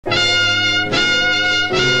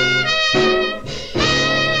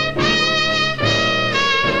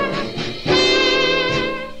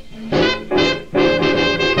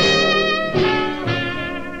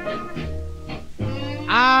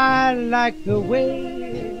like the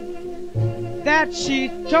way that she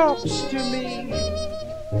talks to me.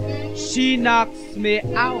 She knocks me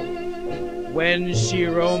out when she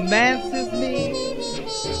romances me.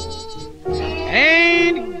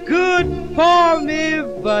 Ain't good for me,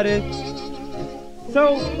 but it's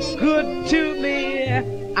so good to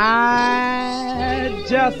me. I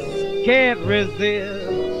just can't resist.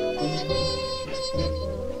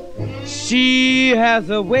 She has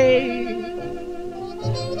a way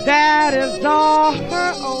that is all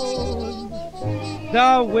her own,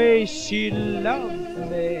 the way she loves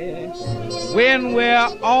me when we're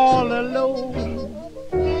all alone.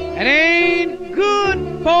 It ain't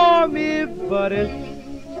good for me, but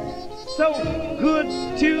it's so good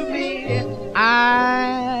to me.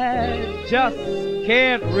 I just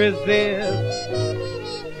can't resist.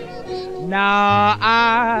 Now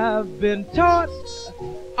I've been taught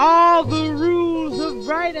all the rules of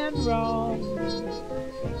right and wrong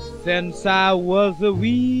since I was a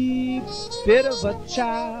wee bit of a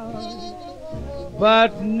child.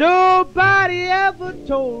 But nobody ever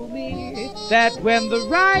told me that when the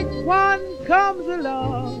right one comes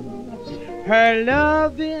along, her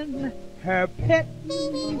loving, her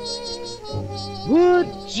petting would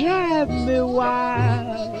drive me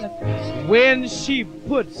wild. When she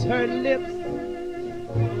puts her lips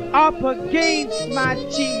up against my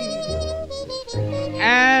cheek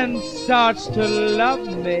and starts to love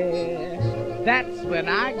me, that's when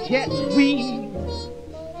I get weak.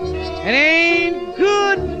 It ain't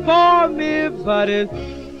good for me, but it's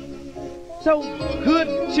so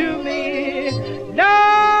good to me. Lord,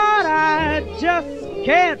 I just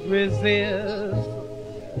can't resist.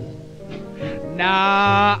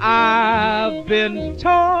 Now I've been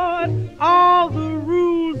taught all the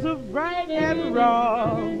rules of right and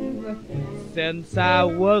wrong since I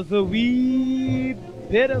was a wee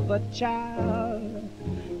bit of a child.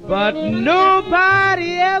 But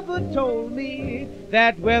nobody ever told me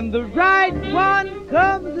that when the right one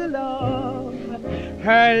comes along,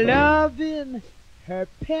 her loving, her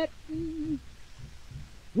petting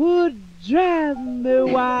would drive me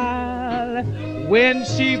wild. When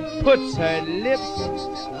she puts her lips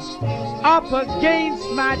up against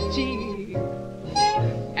my cheek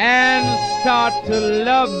and start to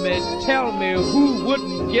love me, tell me who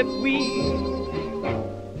wouldn't get weak.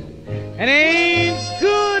 It ain't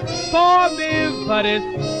good for me, but it's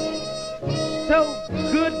so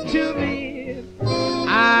good to me.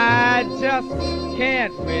 I just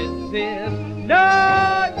can't resist.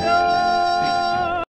 No, no.